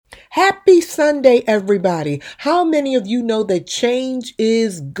Happy Sunday, everybody. How many of you know that change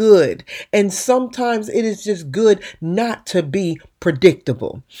is good? And sometimes it is just good not to be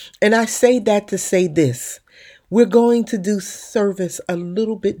predictable. And I say that to say this. We're going to do service a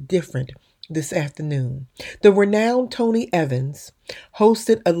little bit different this afternoon. The renowned Tony Evans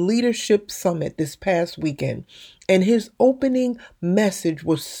hosted a leadership summit this past weekend, and his opening message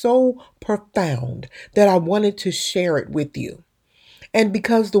was so profound that I wanted to share it with you. And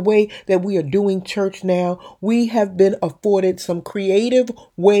because the way that we are doing church now, we have been afforded some creative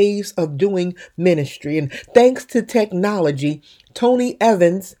ways of doing ministry. And thanks to technology, Tony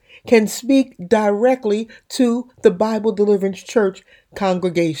Evans can speak directly to the Bible Deliverance Church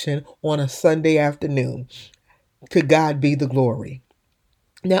congregation on a Sunday afternoon. To God be the glory.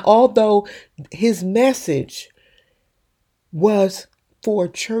 Now, although his message was for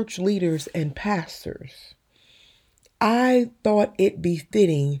church leaders and pastors, I thought it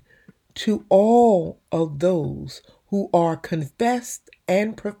befitting to all of those who are confessed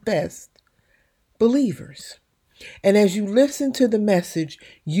and professed believers. And as you listen to the message,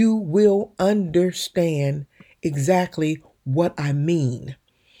 you will understand exactly what I mean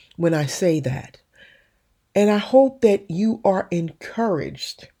when I say that. And I hope that you are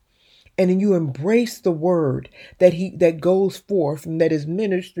encouraged and you embrace the word that goes forth and that is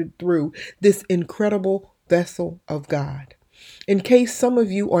ministered through this incredible vessel of God. In case some of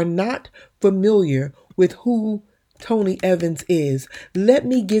you are not familiar with who Tony Evans is, let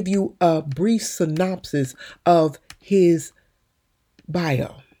me give you a brief synopsis of his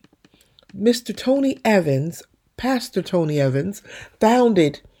bio. Mr. Tony Evans, Pastor Tony Evans,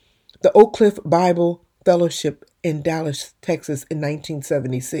 founded the Oak Cliff Bible Fellowship in Dallas, Texas in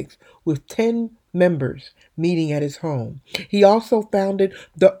 1976 with 10 members meeting at his home. He also founded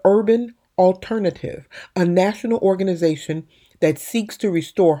the Urban Alternative, a national organization that seeks to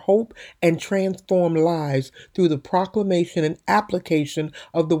restore hope and transform lives through the proclamation and application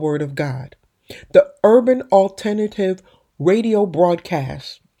of the Word of God. The Urban Alternative radio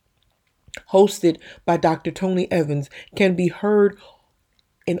broadcast, hosted by Dr. Tony Evans, can be heard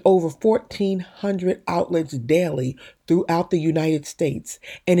in over 1,400 outlets daily throughout the United States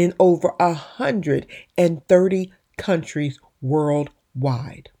and in over 130 countries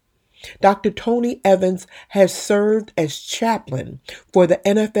worldwide. Dr. Tony Evans has served as chaplain for the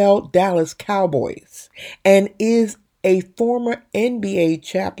NFL Dallas Cowboys and is a former NBA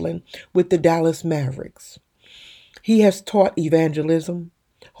chaplain with the Dallas Mavericks. He has taught evangelism,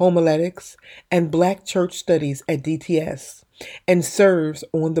 homiletics, and Black church studies at DTS and serves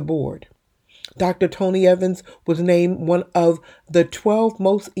on the board. Dr. Tony Evans was named one of the 12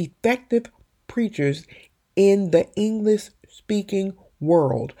 most effective preachers in the English-speaking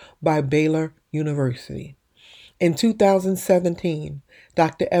world by Baylor University. In 2017,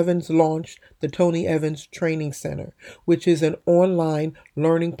 Dr. Evans launched the Tony Evans Training Center, which is an online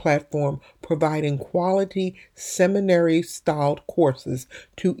learning platform providing quality seminary-styled courses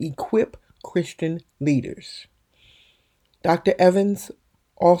to equip Christian leaders. Dr. Evans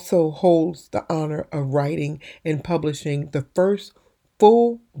also holds the honor of writing and publishing the first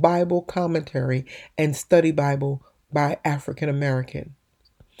full Bible commentary and study Bible by African American.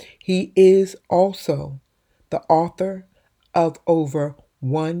 He is also the author of over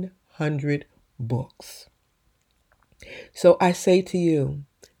 100 books. So I say to you,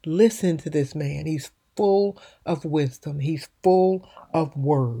 listen to this man. He's full of wisdom. He's full of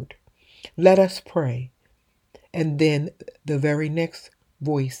word. Let us pray. And then the very next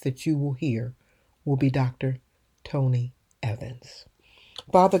voice that you will hear will be Dr. Tony Evans.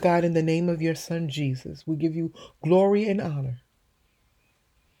 Father God, in the name of your Son, Jesus, we give you glory and honor.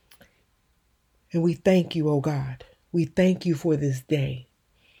 And we thank you, oh God. We thank you for this day.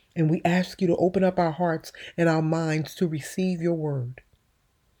 And we ask you to open up our hearts and our minds to receive your word.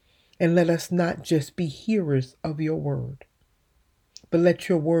 And let us not just be hearers of your word, but let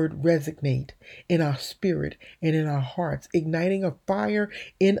your word resonate in our spirit and in our hearts, igniting a fire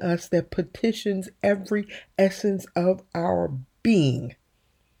in us that petitions every essence of our being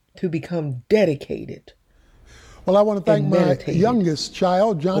to become dedicated. Well, I want to thank my youngest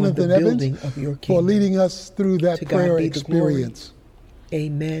child, Jonathan Evans, for leading us through that prayer experience.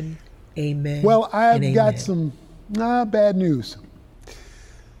 Amen. Amen. Well, I've got some bad news.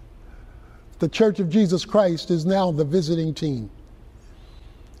 The Church of Jesus Christ is now the visiting team.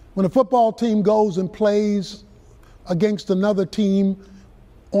 When a football team goes and plays against another team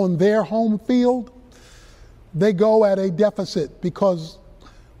on their home field, they go at a deficit because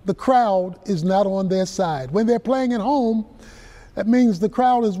the crowd is not on their side. When they're playing at home, that means the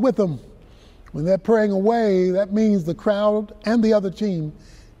crowd is with them. When they're praying away, that means the crowd and the other team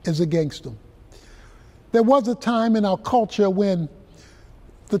is against them. There was a time in our culture when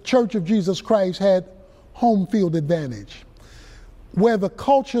the Church of Jesus Christ had home field advantage, where the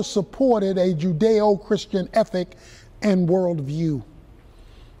culture supported a Judeo-Christian ethic and worldview.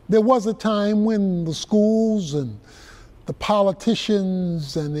 There was a time when the schools and the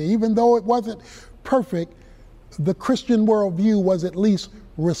politicians, and even though it wasn't perfect, the Christian worldview was at least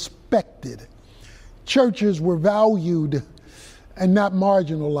respected. Churches were valued and not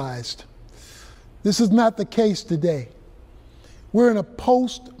marginalized. This is not the case today. We're in a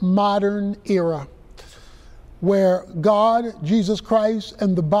postmodern era where God, Jesus Christ,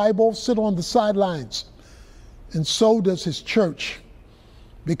 and the Bible sit on the sidelines, and so does his church,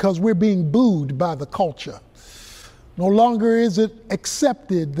 because we're being booed by the culture. No longer is it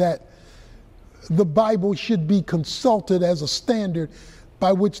accepted that the Bible should be consulted as a standard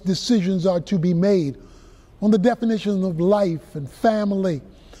by which decisions are to be made on the definition of life and family,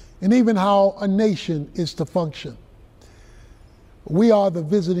 and even how a nation is to function. We are the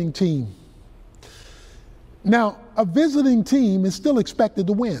visiting team. Now, a visiting team is still expected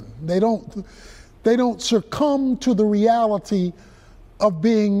to win. They don't succumb to the reality of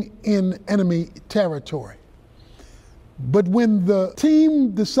being in enemy territory. But when the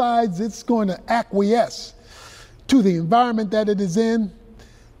team decides it's going to acquiesce to the environment that it is in,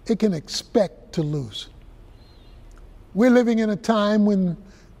 it can expect to lose. We're living in a time when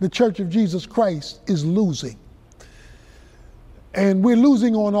the Church of Jesus Christ is losing. And we're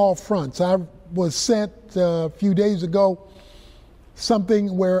losing on all fronts. I was sent a few days ago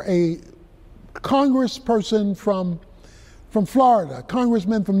something where a congressperson from Florida, a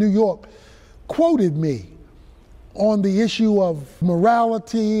congressman from New York, quoted me on the issue of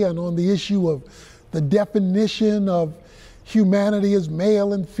morality and on the issue of the definition of humanity as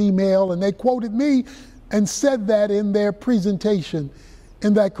male and female. And they quoted me and said that in their presentation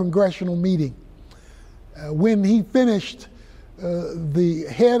in that congressional meeting. When he finished, the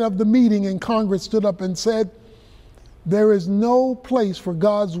head of the meeting in Congress stood up and said, "There is no place for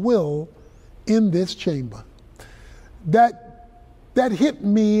God's will in this chamber." That hit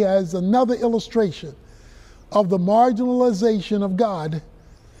me as another illustration of the marginalization of God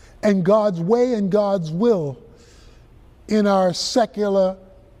and God's way and God's will in our secular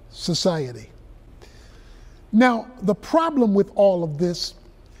society. Now, the problem with all of this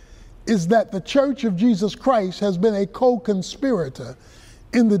is that the Church of Jesus Christ has been a co-conspirator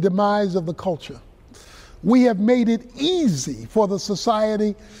in the demise of the culture. We have made it easy for the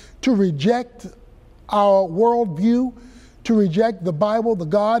society to reject our worldview, to reject the Bible, the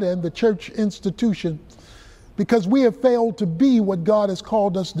God, and the church institution, because we have failed to be what God has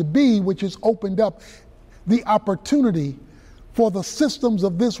called us to be, which has opened up the opportunity for the systems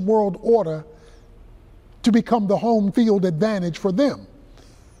of this world order to become the home field advantage for them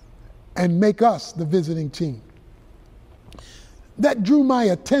and make us the visiting team. That drew my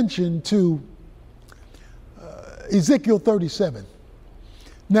attention to Ezekiel 37.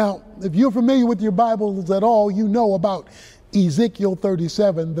 Now, if you're familiar with your Bibles at all, you know about Ezekiel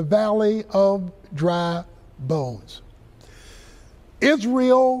 37, the valley of dry bones.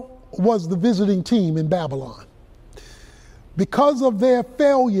 Israel was the visiting team in Babylon. Because of their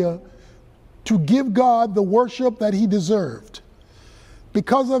failure to give God the worship that he deserved,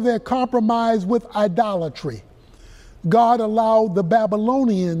 because of their compromise with idolatry, God allowed the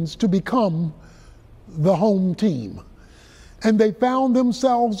Babylonians to become the home team. And they found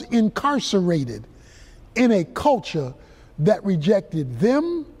themselves incarcerated in a culture that rejected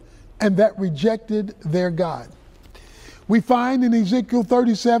them and that rejected their God. We find in Ezekiel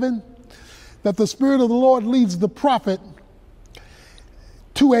 37 that the Spirit of the Lord leads the prophet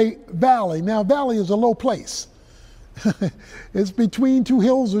to a valley. Now, valley is a low place. It's between two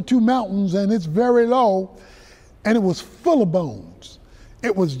hills or two mountains, and it's very low, and it was full of bones.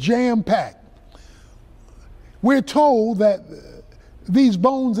 It was jam-packed. We're told that these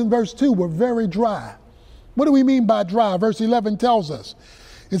bones in verse 2 were very dry. What do we mean by dry? Verse 11 tells us.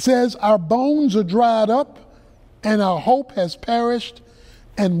 It says, "Our bones are dried up, and our hope has perished,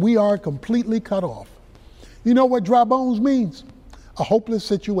 and we are completely cut off." You know what dry bones means? A hopeless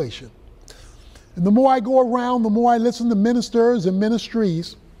situation. And the more I go around, the more I listen to ministers and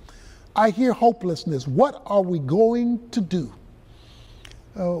ministries, I hear hopelessness. What are we going to do?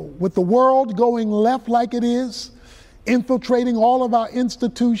 With the world going left like it is, infiltrating all of our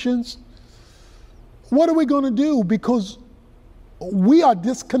institutions, what are we going to do? Because we are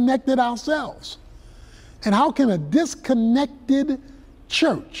disconnected ourselves. And how can a disconnected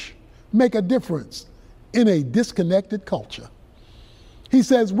church make a difference in a disconnected culture? He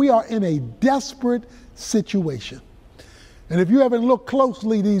says we are in a desperate situation. And if you haven't looked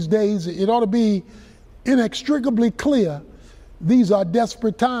closely these days, it ought to be inextricably clear these are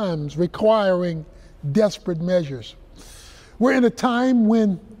desperate times requiring desperate measures. We're in a time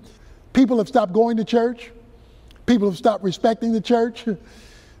when people have stopped going to church, people have stopped respecting the church,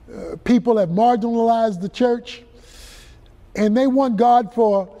 people have marginalized the church, and they want God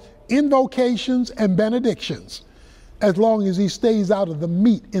for invocations and benedictions as long as he stays out of the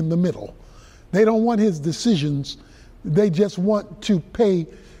meat in the middle. They don't want his decisions. They just want to pay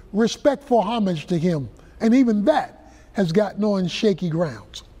respectful homage to him. And even that has gotten on shaky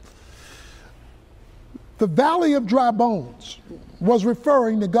grounds. The Valley of Dry Bones was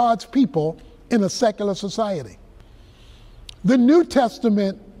referring to God's people in a secular society. The New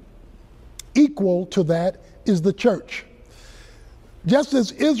Testament equal to that is the church. Just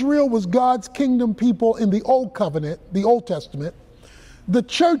as Israel was God's kingdom people in the Old Covenant, the Old Testament, the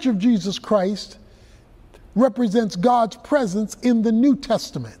Church of Jesus Christ represents God's presence in the New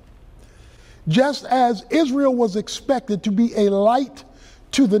Testament. Just as Israel was expected to be a light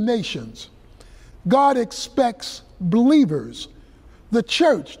to the nations, God expects believers, the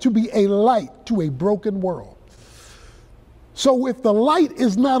church, to be a light to a broken world. So if the light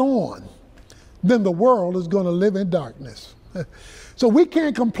is not on, then the world is going to live in darkness. So we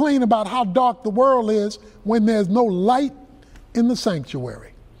can't complain about how dark the world is when there's no light in the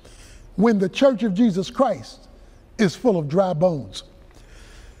sanctuary, when the Church of Jesus Christ is full of dry bones.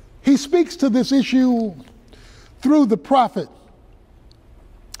 He speaks to this issue through the prophet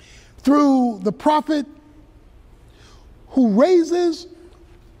who raises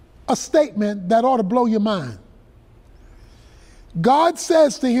a statement that ought to blow your mind. God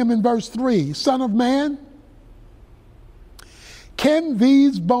says to him in verse 3, "Son of man, can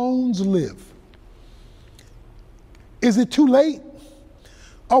these bones live?" Is it too late?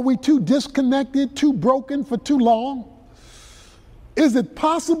 Are we too disconnected, too broken for too long? Is it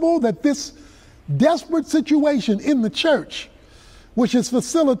possible that this desperate situation in the church, which has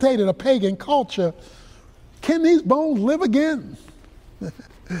facilitated a pagan culture, can these bones live again?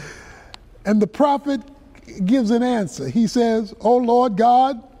 And the prophet gives an answer. He says, "Oh Lord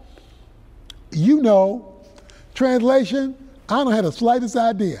God, you know." Translation, I don't have the slightest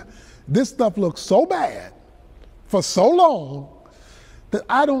idea. This stuff looks so bad for so long that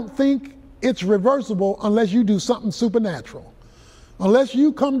I don't think it's reversible unless you do something supernatural. Unless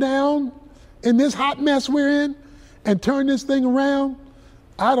you come down in this hot mess we're in and turn this thing around,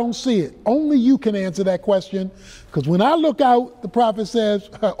 I don't see it. Only you can answer that question, because when I look out, the prophet says,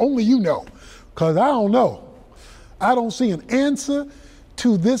 only you know, because I don't know. I don't see an answer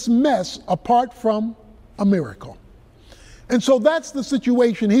to this mess apart from a miracle. And so that's the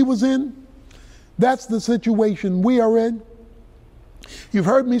situation he was in. That's the situation we are in. You've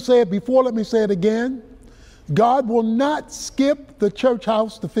heard me say it before, let me say it again. God will not skip the church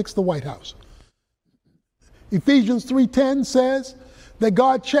house to fix the White House. Ephesians 3:10 says that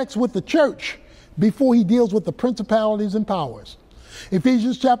God checks with the church before he deals with the principalities and powers.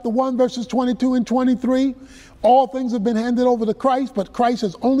 Ephesians chapter 1 verses 22 and 23, all things have been handed over to Christ, but Christ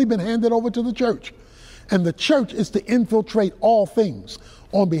has only been handed over to the church. And the church is to infiltrate all things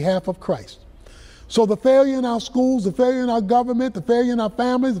on behalf of Christ. So the failure in our schools, the failure in our government, the failure in our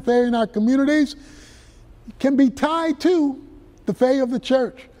families, the failure in our communities can be tied to the failure of the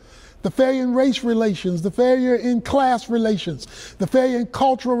church. The failure in race relations, the failure in class relations, the failure in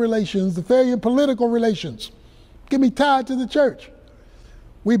cultural relations, the failure in political relations can be tied to the church.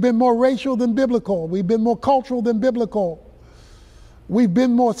 We've been more racial than biblical. We've been more cultural than biblical. We've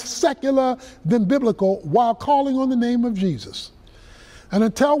been more secular than biblical while calling on the name of Jesus. And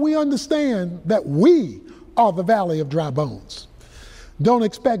until we understand that we are the valley of dry bones, don't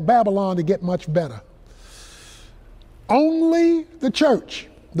expect Babylon to get much better. Only the church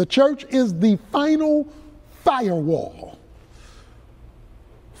is the final firewall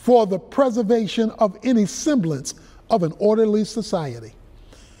for the preservation of any semblance of an orderly society.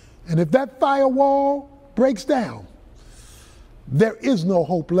 And if that firewall breaks down, there is no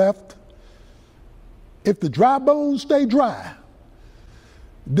hope left. If the dry bones stay dry,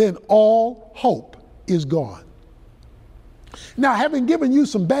 then all hope is gone. Now, having given you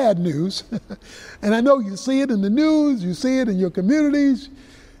some bad news, and I know you see it in the news, you see it in your communities,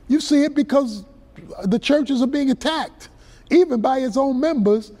 you see it because the churches are being attacked, even by its own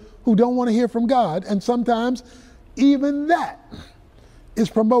members who don't want to hear from God, and sometimes even that is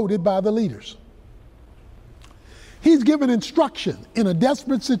promoted by the leaders. He's given instruction in a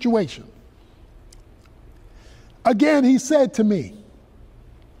desperate situation. Again, he said to me,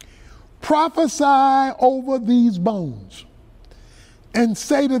 "Prophesy over these bones and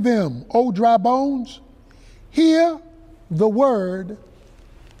say to them, O dry bones, hear the word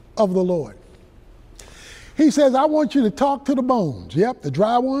of the Lord. He says, I want you to talk to the bones. Yep, the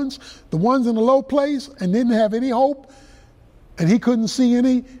dry ones, the ones in the low place and didn't have any hope, and he couldn't see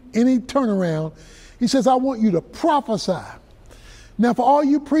any turnaround. He says, I want you to prophesy. Now, for all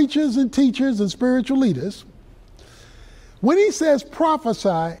you preachers and teachers and spiritual leaders, when he says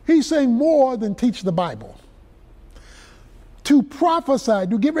prophesy, he's saying more than teach the Bible. To prophesy,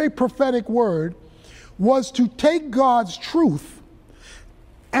 to give a prophetic word, was to take God's truth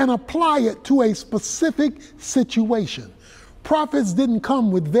and apply it to a specific situation. Prophets didn't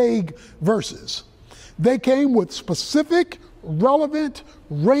come with vague verses. They came with specific, relevant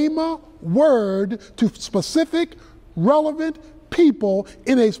rhema word to specific, relevant people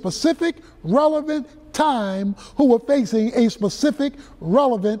in a specific, relevant time who were facing a specific,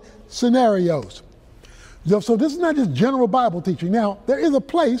 relevant scenarios. So this is not just general Bible teaching. Now, there is a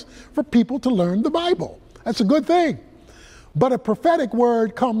place for people to learn the Bible. That's a good thing. But a prophetic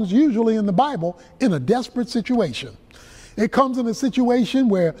word comes usually in the Bible in a desperate situation. It comes in a situation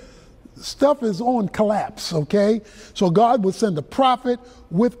where stuff is on collapse, okay? So God would send a prophet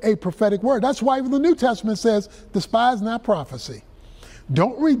with a prophetic word. That's why the New Testament says, despise not prophecy.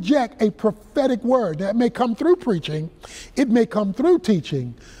 Don't reject a prophetic word. That may come through preaching, it may come through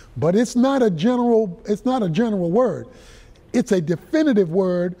teaching, but it's not a general word. It's a definitive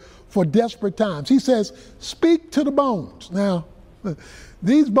word for desperate times. He says, speak to the bones. Now,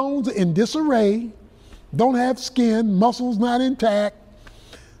 these bones are in disarray, don't have skin, muscles not intact,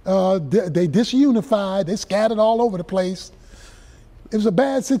 they disunified, they scattered all over the place. It was a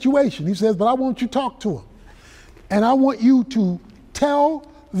bad situation. He says, but I want you to talk to them. And I want you to tell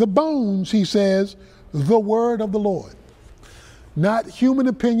the bones, he says, the word of the Lord. Not human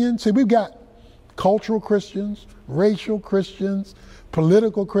opinion. See, we've got cultural Christians, racial Christians,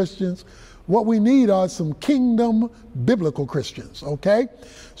 political Christians. What we need are some kingdom biblical Christians, okay?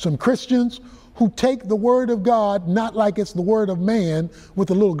 Some Christians who take the word of God not like it's the word of man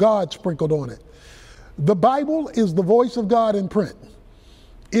with a little God sprinkled on it. The Bible is the voice of God in print.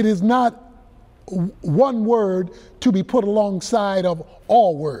 It is not one word to be put alongside of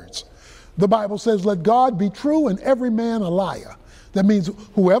all words. The Bible says, let God be true and every man a liar. That means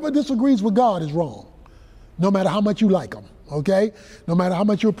whoever disagrees with God is wrong, no matter how much you like them, okay? No matter how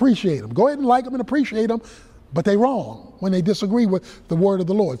much you appreciate them. Go ahead and like them and appreciate them, but they're wrong when they disagree with the word of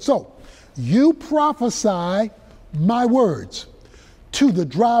the Lord. So, you prophesy my words to the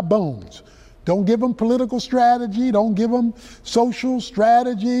dry bones. Don't give them political strategy. Don't give them social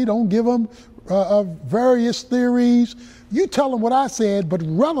strategy. Don't give them various theories. You tell them what I said, but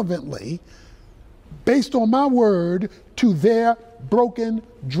relevantly, based on my word, to their broken,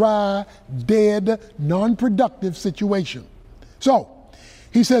 dry, dead, non-productive situation. So,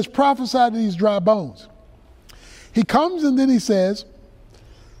 he says, prophesy to these dry bones. He comes and then he says,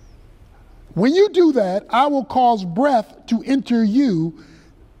 when you do that, I will cause breath to enter you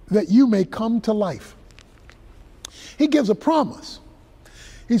that you may come to life. He gives a promise.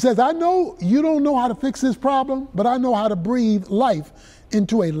 He says, I know you don't know how to fix this problem, but I know how to breathe life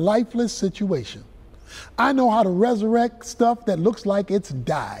into a lifeless situation. I know how to resurrect stuff that looks like it's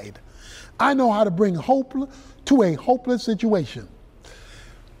died. I know how to bring hope to a hopeless situation.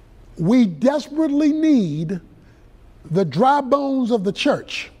 We desperately need the dry bones of the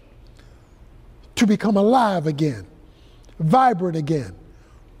church to become alive again, vibrant again,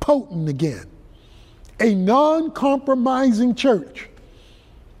 potent again. A non-compromising church,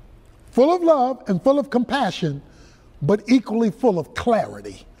 full of love and full of compassion, but equally full of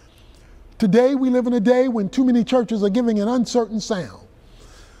clarity. Today, we live in a day when too many churches are giving an uncertain sound,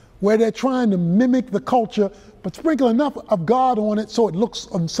 where they're trying to mimic the culture, but sprinkle enough of God on it so it looks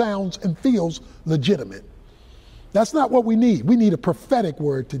and sounds and feels legitimate. That's not what we need. We need a prophetic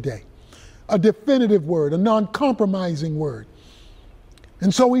word today, a definitive word, a non-compromising word.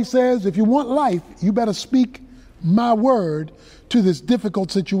 And so he says, if you want life, you better speak my word to this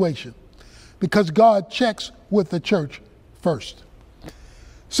difficult situation, because God checks with the church first.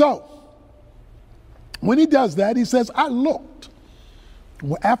 So, when he does that, he says, I looked.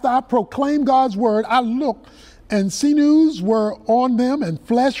 After I proclaimed God's word, I looked, and sinews were on them, and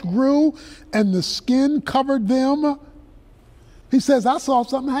flesh grew, and the skin covered them. He says, I saw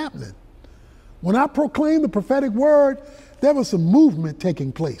something happening. When I proclaimed the prophetic word, there was some movement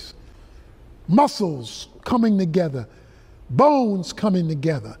taking place. Muscles coming together, bones coming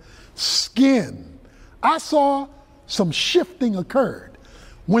together, skin. I saw some shifting occurred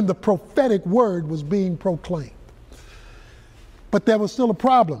when the prophetic word was being proclaimed. But there was still a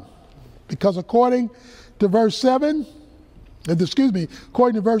problem, because according to verse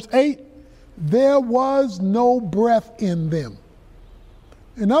 8, there was no breath in them.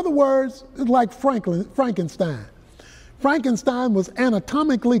 In other words, it's like Frankenstein. Frankenstein was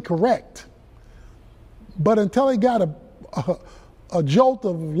anatomically correct, but until he got a jolt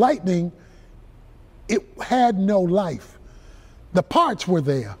of lightning, it had no life. The parts were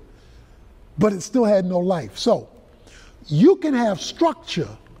there, but it still had no life. So you can have structure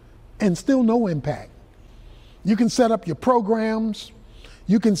and still no impact. You can set up your programs,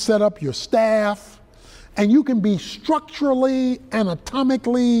 you can set up your staff, and you can be structurally,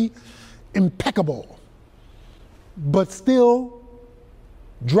 anatomically impeccable, but still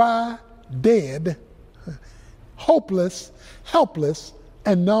dry, dead, hopeless, helpless,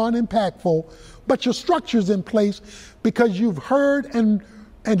 and non-impactful. But your structure's in place because you've heard and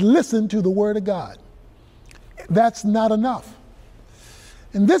listened to the Word of God. That's not enough.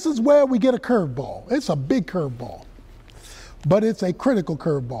 And this is where we get a curveball. It's a big curveball, but it's a critical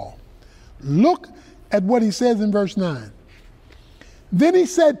curveball. Look at what he says in verse 9. Then he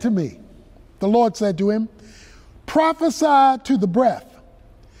said to me, the Lord said to him, prophesy to the breath.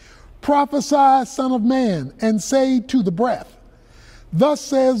 Prophesy, Son of Man, and say to the breath, thus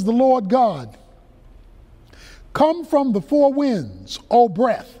says the Lord God, come from the four winds, O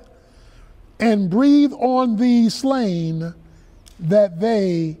breath, and breathe on these slain that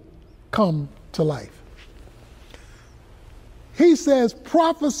they come to life. He says,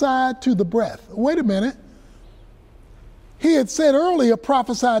 prophesy to the breath. Wait a minute. He had said earlier,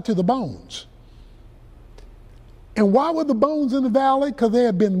 prophesy to the bones. And why were the bones in the valley? Because they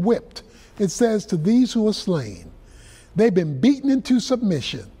had been whipped. It says, to these who are slain. They've been beaten into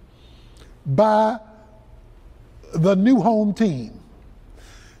submission by the new home team.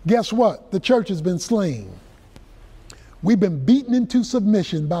 Guess what? The church has been slain. We've been beaten into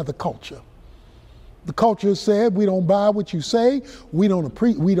submission by the culture. The culture said, we don't buy what you say, we don't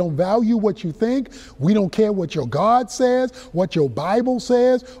value what you think, we don't care what your God says, what your Bible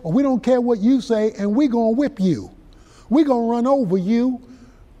says, or we don't care what you say, and we're going to whip you. We're going to run over you,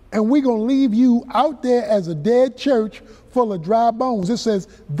 and we're going to leave you out there as a dead church full of dry bones. It says,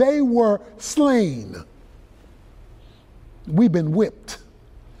 they were slain. We've been whipped.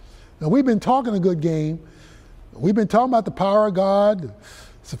 Now, we've been talking a good game. We've been talking about the power of God, the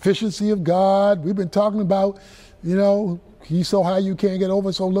sufficiency of God. We've been talking about, he's so high you can't get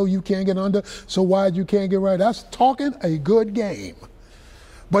over, so low you can't get under, so wide you can't get right. That's talking a good game.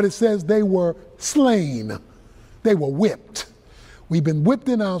 But it says they were slain. They were whipped. We've been whipped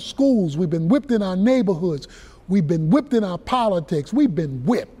in our schools. We've been whipped in our neighborhoods. We've been whipped in our politics. We've been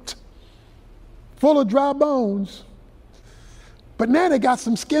whipped. Full of dry bones. But now they got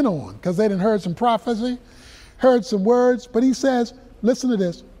some skin on because they done heard some prophecy, heard some words. But he says, listen to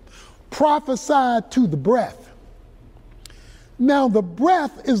this, prophesy to the breath. Now the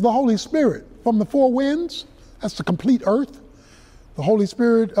breath is the Holy Spirit from the four winds. That's the complete earth. The Holy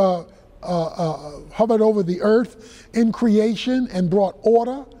Spirit hovered over the earth in creation and brought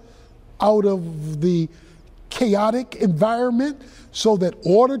order out of the chaotic environment so that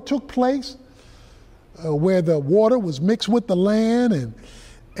order took place. Where the water was mixed with the land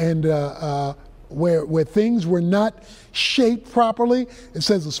and where things were not shaped properly. It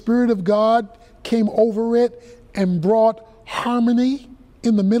says the Spirit of God came over it and brought harmony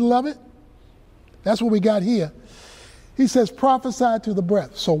in the middle of it. That's what we got here. He says, prophesy to the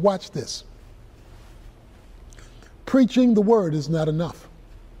breath. So watch this. Preaching the word is not enough.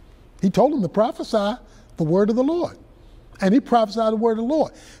 He told him to prophesy the word of the Lord. And he prophesied the word of the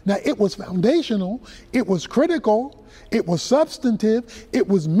Lord. Now, it was foundational, it was critical, it was substantive, it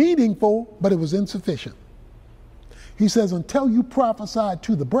was meaningful, but it was insufficient. He says, until you prophesy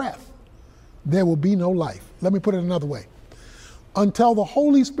to the breath, there will be no life. Let me put it another way. Until the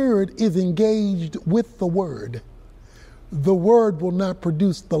Holy Spirit is engaged with the word will not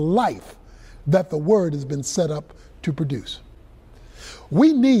produce the life that the word has been set up to produce.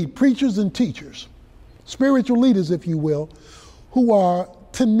 We need preachers and teachers, spiritual leaders, if you will, who are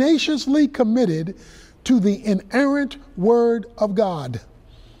tenaciously committed to the inerrant word of God.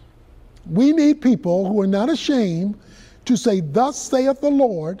 We need people who are not ashamed to say, thus saith the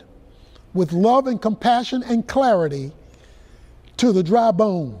Lord, with love and compassion and clarity to the dry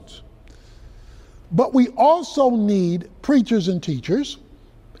bones. But we also need preachers and teachers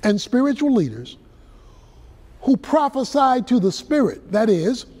and spiritual leaders who prophesy to the Spirit, that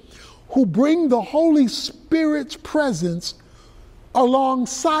is, who bring the Holy Spirit's presence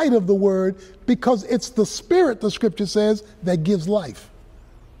alongside of the word, because it's the Spirit, the scripture says, that gives life.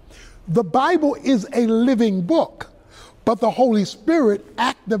 The Bible is a living book, but the Holy Spirit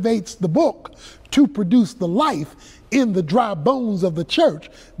activates the book to produce the life in the dry bones of the church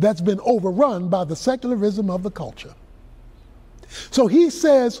that's been overrun by the secularism of the culture. So he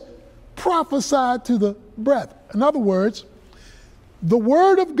says, prophesy to the breath. In other words, the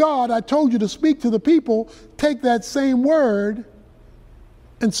word of God I told you to speak to the people, take that same word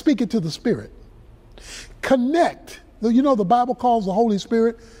and speak it to the Spirit. Connect. You know the Bible calls the Holy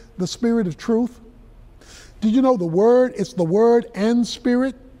Spirit the Spirit of truth. Did you know the word, it's the word and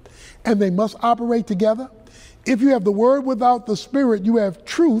spirit, and they must operate together? If you have the word without the spirit, you have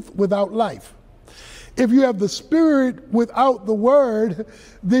truth without life. If you have the spirit without the word,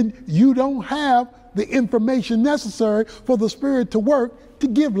 then you don't have the information necessary for the spirit to work to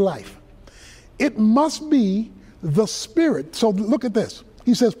give life. It must be the spirit. So look at this.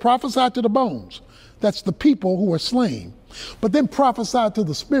 He says, prophesy to the bones. That's the people who are slain. But then prophesy to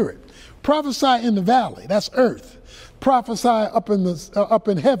the spirit. Prophesy in the valley. That's earth. Prophesy up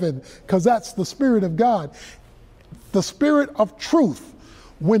in heaven, because that's the Spirit of God. The Spirit of truth,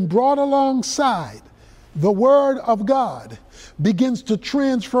 when brought alongside the Word of God, begins to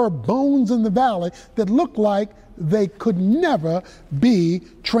transfer bones in the valley that look like they could never be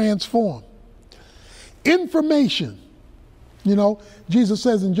transformed. Information. You know, Jesus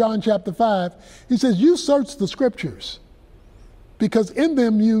says in John chapter 5, he says, you search the scriptures because in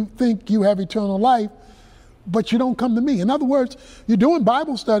them you think you have eternal life, but you don't come to me. In other words, you're doing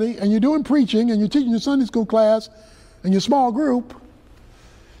Bible study and you're doing preaching and you're teaching your Sunday school class and your small group,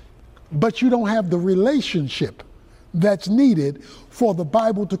 but you don't have the relationship that's needed for the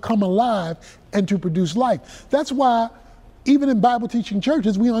Bible to come alive and to produce life. That's why even in Bible teaching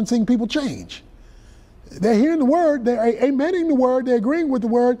churches, we aren't seeing people change. They're hearing the word, they're amening the word, they're agreeing with the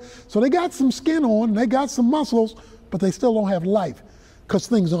word, so they got some skin on, they got some muscles, but they still don't have life because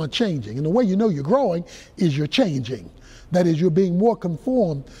things aren't changing. And the way you know you're growing is you're changing. That is, you're being more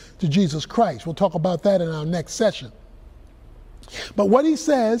conformed to Jesus Christ. We'll talk about that in our next session. But what he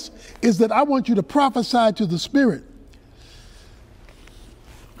says is that I want you to prophesy to the Spirit.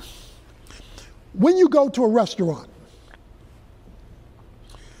 When you go to a restaurant,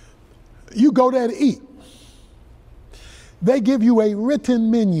 you go there to eat. They give you a written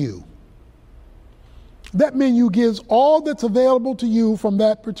menu. That menu gives all that's available to you from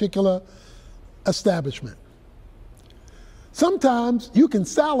that particular establishment. Sometimes you can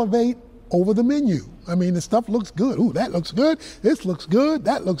salivate over the menu. I mean, the stuff looks good. Ooh, that looks good. This looks good.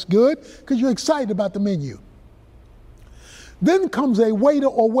 That looks good. Because you're excited about the menu. Then comes a waiter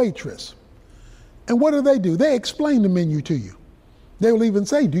or waitress. And what do? They explain the menu to you. They will even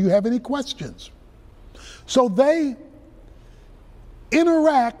say, do you have any questions? So they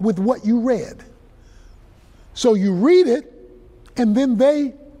interact with what you read. So you read it, and then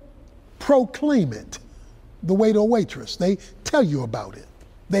they proclaim it, the waiter or waitress. They tell you about it.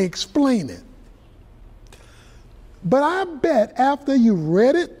 They explain it. But I bet after you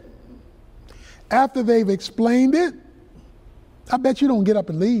read it, after they've explained it, I bet you don't get up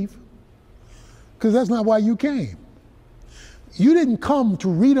and leave, because that's not why you came. You didn't come to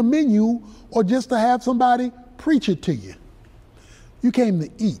read a menu or just to have somebody preach it to you. You came to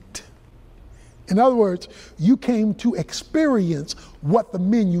eat. In other words, you came to experience what the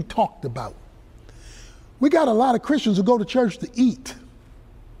menu talked about. We got a lot of Christians who go to church to eat,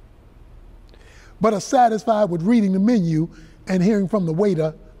 but are satisfied with reading the menu and hearing from the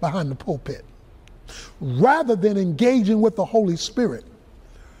waiter behind the pulpit, rather than engaging with the Holy Spirit.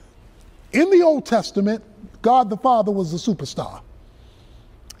 In the Old Testament, God the Father was the superstar,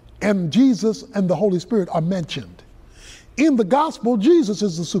 and Jesus and the Holy Spirit are mentioned. In the gospel, Jesus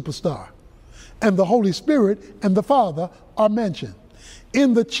is the superstar, and the Holy Spirit and the Father are mentioned.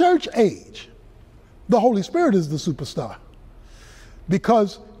 In the church age, the Holy Spirit is the superstar,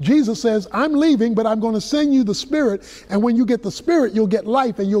 because Jesus says, I'm leaving, but I'm going to send you the Spirit, and when you get the Spirit, you'll get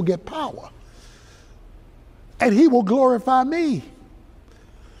life and you'll get power, and he will glorify me.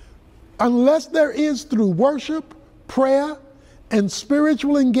 Unless there is, through worship, prayer, and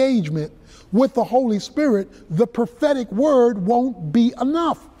spiritual engagement with the Holy Spirit, the prophetic word won't be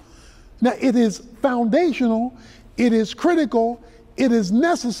enough. Now, it is foundational, it is critical, it is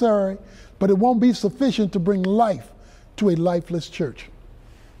necessary, but it won't be sufficient to bring life to a lifeless church.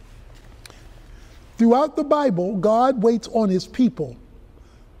 Throughout the Bible, God waits on his people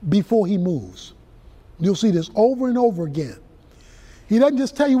before he moves. You'll see this over and over again. He doesn't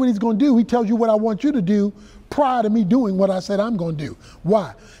just tell you what he's going to do. He tells you what I want you to do prior to me doing what I said I'm going to do.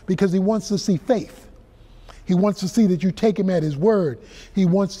 Why? Because he wants to see faith. He wants to see that you take him at his word. He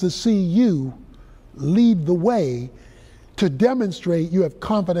wants to see you lead the way to demonstrate you have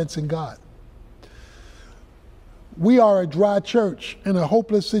confidence in God. We are a dry church in a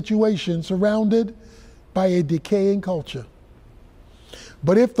hopeless situation, surrounded by a decaying culture.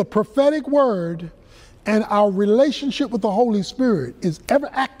 But if the prophetic word and our relationship with the Holy Spirit is ever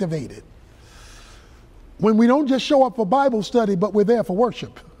activated, when we don't just show up for Bible study, but we're there for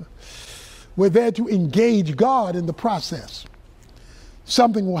worship, we're there to engage God in the process,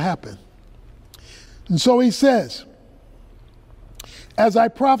 something will happen. And so he says, as I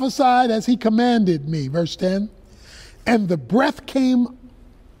prophesied as he commanded me, verse 10, and the breath came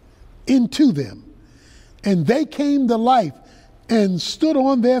into them, and they came to life and stood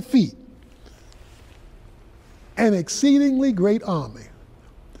on their feet, an exceedingly great army.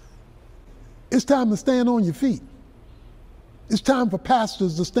 It's time to stand on your feet. It's time for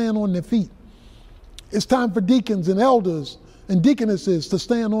pastors to stand on their feet. It's time for deacons and elders and deaconesses to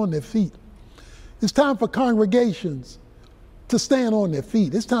stand on their feet. It's time for congregations to stand on their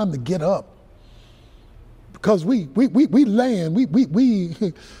feet. It's time to get up. Because we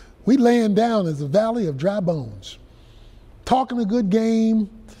laying down as a valley of dry bones, talking a good game,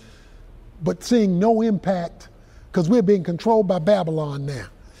 but seeing no impact, because we're being controlled by Babylon now.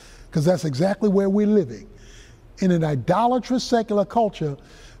 Because that's exactly where we're living, in an idolatrous secular culture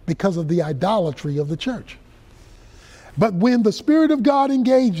because of the idolatry of the church. But when the Spirit of God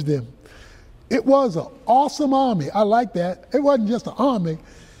engaged them, it was an awesome army. I like that. It wasn't just an army.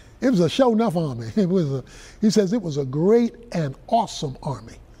 It was a show enough army. He says it was a great and awesome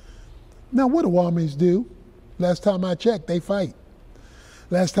army. Now, what do armies do? Last time I checked, they fight.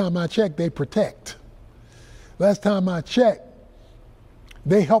 Last time I checked, they protect. Last time I checked,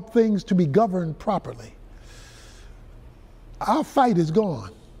 they help things to be governed properly. Our fight is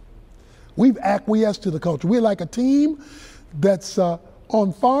gone. We've acquiesced to the culture. We're like a team that's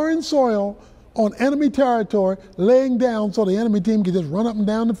on foreign soil, on enemy territory, laying down so the enemy team can just run up and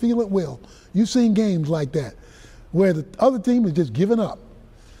down the field at will. You've seen games like that, where the other team is just giving up.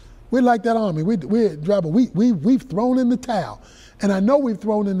 We're like that army. We've thrown in the towel. And I know we've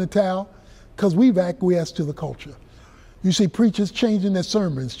thrown in the towel because we've acquiesced to the culture. You see preachers changing their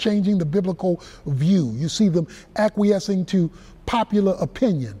sermons, changing the biblical view. You see them acquiescing to popular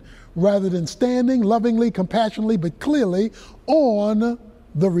opinion rather than standing lovingly, compassionately, but clearly on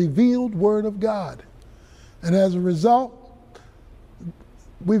the revealed Word of God. And as a result,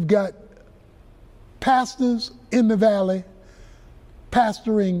 we've got pastors in the valley,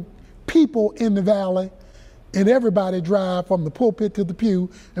 pastoring people in the valley, and everybody drive from the pulpit to the pew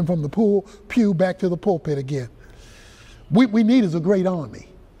and from the pew back to the pulpit again. We need is a great army.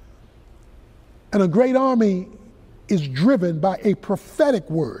 And a great army is driven by a prophetic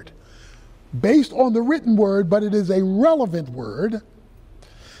word based on the written word, but it is a relevant word,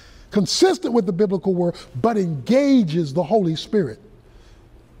 consistent with the biblical word, but engages the Holy Spirit.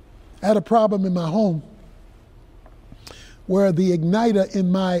 I had a problem in my home where the igniter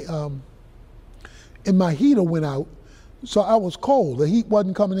in my heater went out, so I was cold. The heat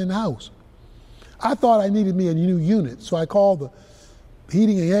wasn't coming in the house. I thought I needed me a new unit, so I called the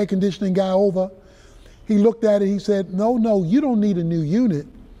heating and air conditioning guy over. He looked at it, he said, no, you don't need a new unit.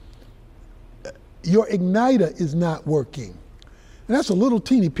 Your igniter is not working. And that's a little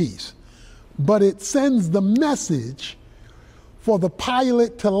teeny piece, but it sends the message for the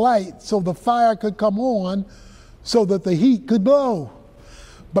pilot to light so the fire could come on so that the heat could blow.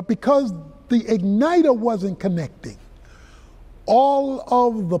 But because the igniter wasn't connecting, all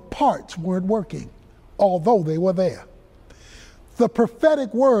of the parts weren't working, although they were there. The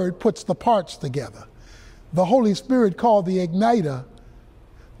prophetic word puts the parts together. The Holy Spirit, called the igniter,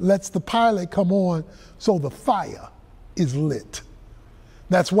 lets the pilot come on so the fire is lit.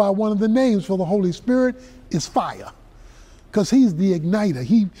 That's why one of the names for the Holy Spirit is fire, because he's the igniter.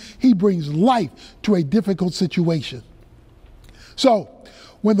 He brings life to a difficult situation. So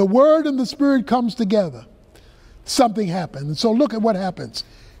when the word and the Spirit comes together, something happens. And so look at what happens.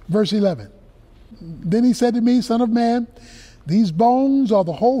 Verse 11. Then he said to me, Son of man, these bones are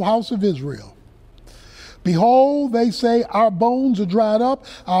the whole house of Israel. Behold, they say, our bones are dried up,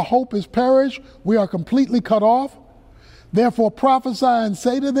 our hope is perished, we are completely cut off. Therefore prophesy and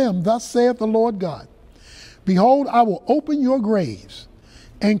say to them, Thus saith the Lord God, Behold, I will open your graves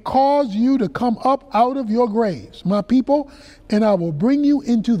and cause you to come up out of your graves, my people, and I will bring you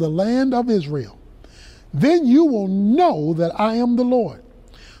into the land of Israel. Then you will know that I am the Lord,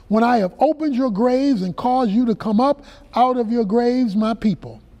 when I have opened your graves and caused you to come up out of your graves, my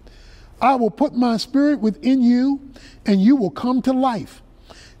people. I will put my spirit within you, and you will come to life,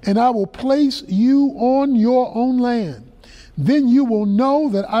 and I will place you on your own land. Then you will know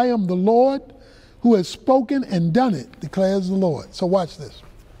that I am the Lord who has spoken and done it, declares the Lord. So watch this.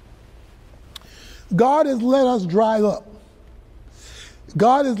 God has let us dry up.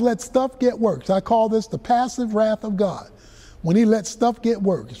 God has let stuff get worse. I call this the passive wrath of God. When he lets stuff get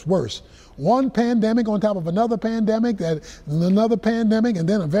worse. One pandemic on top of another pandemic, and another pandemic, and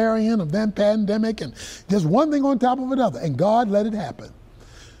then a variant of that pandemic, and just one thing on top of another. And God let it happen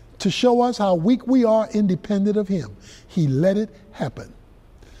to show us how weak we are independent of him. He let it happen.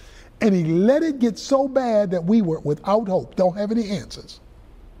 And he let it get so bad that we were without hope, don't have any answers.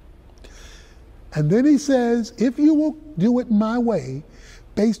 And then he says, if you will do it my way,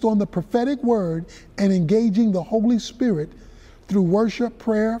 based on the prophetic word and engaging the Holy Spirit through worship,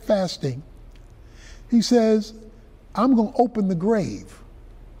 prayer, fasting, he says, I'm going to open the grave.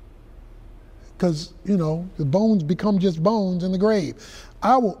 Because, the bones become just bones in the grave.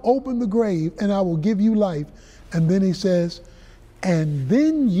 I will open the grave and I will give you life. And then he says, and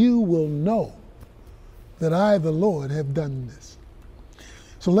then you will know that I, the Lord, have done this.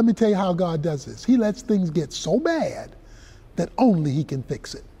 So let me tell you how God does this. He lets things get so bad that only he can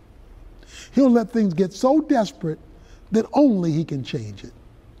fix it. He'll let things get so desperate that only he can change it.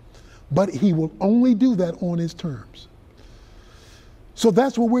 But he will only do that on his terms. So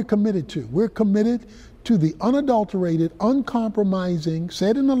that's what we're committed to. We're committed to the unadulterated, uncompromising,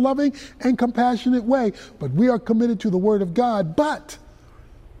 said in a loving and compassionate way, but we are committed to the Word of God, but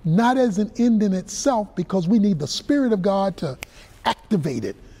not as an end in itself, because we need the Spirit of God to activate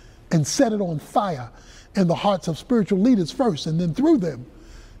it and set it on fire in the hearts of spiritual leaders first, and then through them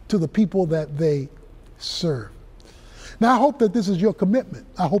to the people that they serve. Now, I hope that this is your commitment.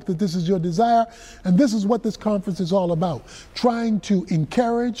 I hope that this is your desire. And this is what this conference is all about. Trying to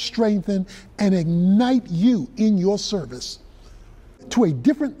encourage, strengthen, and ignite you in your service to a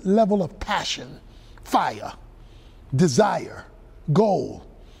different level of passion, fire, desire, goal.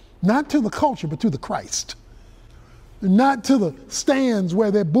 Not to the culture, but to the Christ. Not to the stands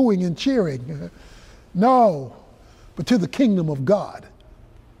where they're booing and cheering. No, but to the kingdom of God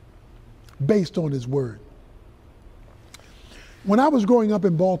based on his word. When I was growing up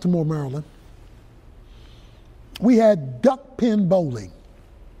in Baltimore, Maryland, we had duck pin bowling.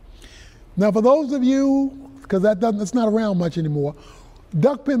 Now, for those of you, because that's not around much anymore,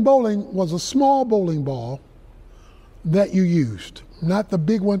 duck pin bowling was a small bowling ball that you used, not the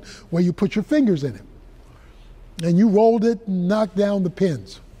big one where you put your fingers in it. And you rolled it and knocked down the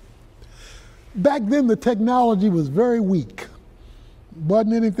pins. Back then, the technology was very weak.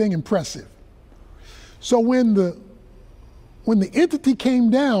 Wasn't anything impressive. So when the entity came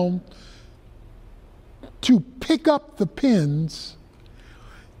down to pick up the pins,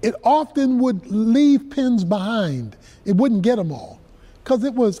 it often would leave pins behind. It wouldn't get them all because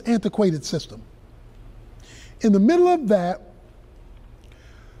it was an antiquated system. In the middle of that,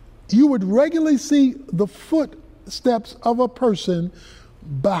 you would regularly see the footsteps of a person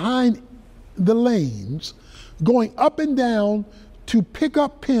behind the lanes going up and down to pick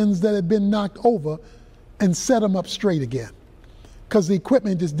up pins that had been knocked over and set them up straight again, because the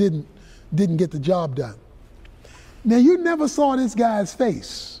equipment just didn't get the job done. Now, you never saw this guy's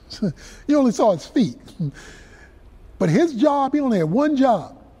face. You only saw his feet. But his job, he only had one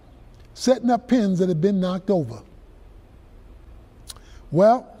job, setting up pins that had been knocked over.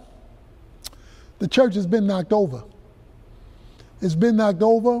 Well, the church has been knocked over. It's been knocked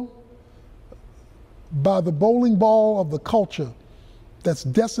over by the bowling ball of the culture that's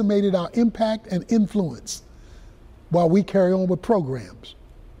decimated our impact and influence while we carry on with programs.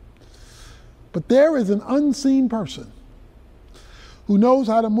 But there is an unseen person who knows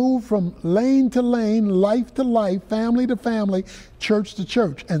how to move from lane to lane, life to life, family to family, church to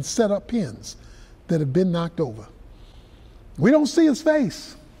church, and set up pins that have been knocked over. We don't see his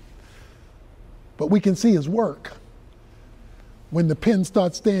face, but we can see his work when the pin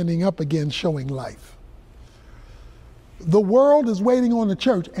starts standing up again, showing life. The world is waiting on the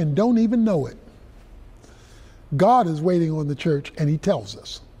church and don't even know it. God is waiting on the church, and he tells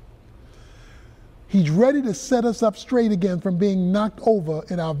us. He's ready to set us up straight again from being knocked over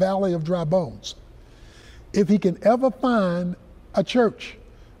in our valley of dry bones. If he can ever find a church,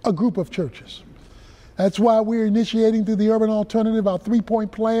 a group of churches. That's why we're initiating through the Urban Alternative our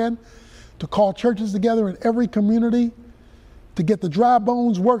 3-point plan to call churches together in every community to get the dry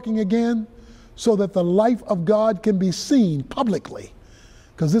bones working again so that the life of God can be seen publicly.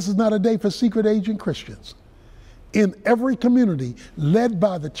 Because this is not a day for secret agent Christians. In every community led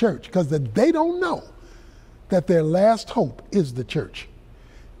by the church, because they don't know that their last hope is the church.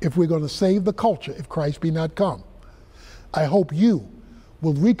 If we're going to save the culture, if Christ be not come, I hope you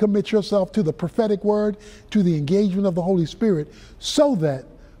will recommit yourself to the prophetic word, to the engagement of the Holy Spirit, so that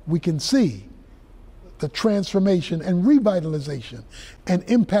we can see the transformation and revitalization and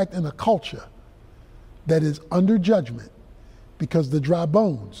impact in a culture that is under judgment because the dry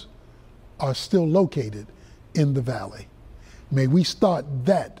bones are still located in the valley. May we start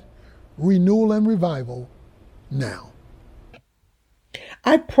that renewal and revival now.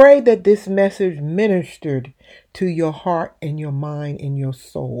 I pray that this message ministered to your heart and your mind and your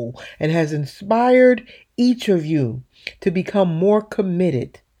soul and has inspired each of you to become more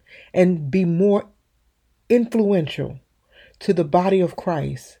committed and be more influential to the body of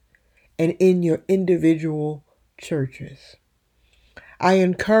Christ and in your individual churches. I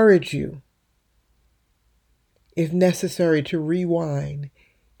encourage you, if necessary, to rewind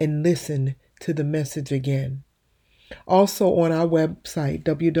and listen to the message again. Also on our website,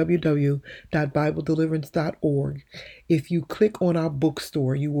 www.bibledeliverance.org, if you click on our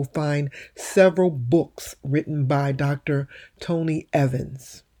bookstore, you will find several books written by Dr. Tony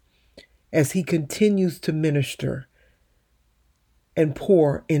Evans as he continues to minister and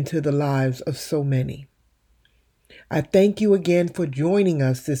pour into the lives of so many. I thank you again for joining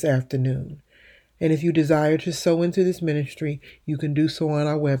us this afternoon. And if you desire to sow into this ministry, you can do so on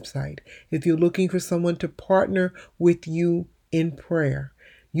our website. If you're looking for someone to partner with you in prayer,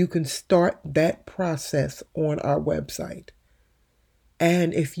 you can start that process on our website.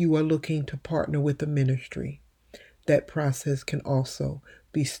 And if you are looking to partner with the ministry, that process can also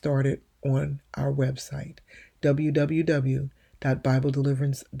be started on our website,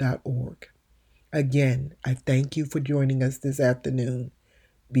 www.bibledeliverance.org. Again, I thank you for joining us this afternoon.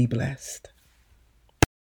 Be blessed.